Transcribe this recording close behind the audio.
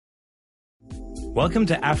Welcome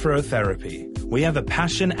to Afrotherapy. We have a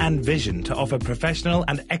passion and vision to offer professional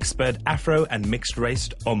and expert Afro and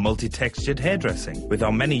mixed-raced or multi-textured hairdressing. With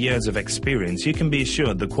our many years of experience, you can be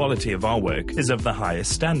assured the quality of our work is of the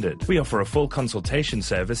highest standard. We offer a full consultation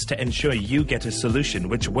service to ensure you get a solution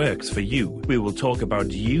which works for you. We will talk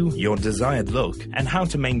about you, your desired look, and how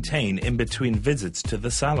to maintain in between visits to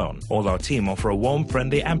the salon. All our team offer a warm,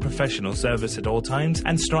 friendly, and professional service at all times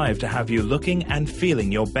and strive to have you looking and feeling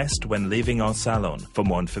your best when leaving our salon. For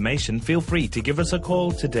more information, feel free to give us a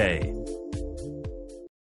call today.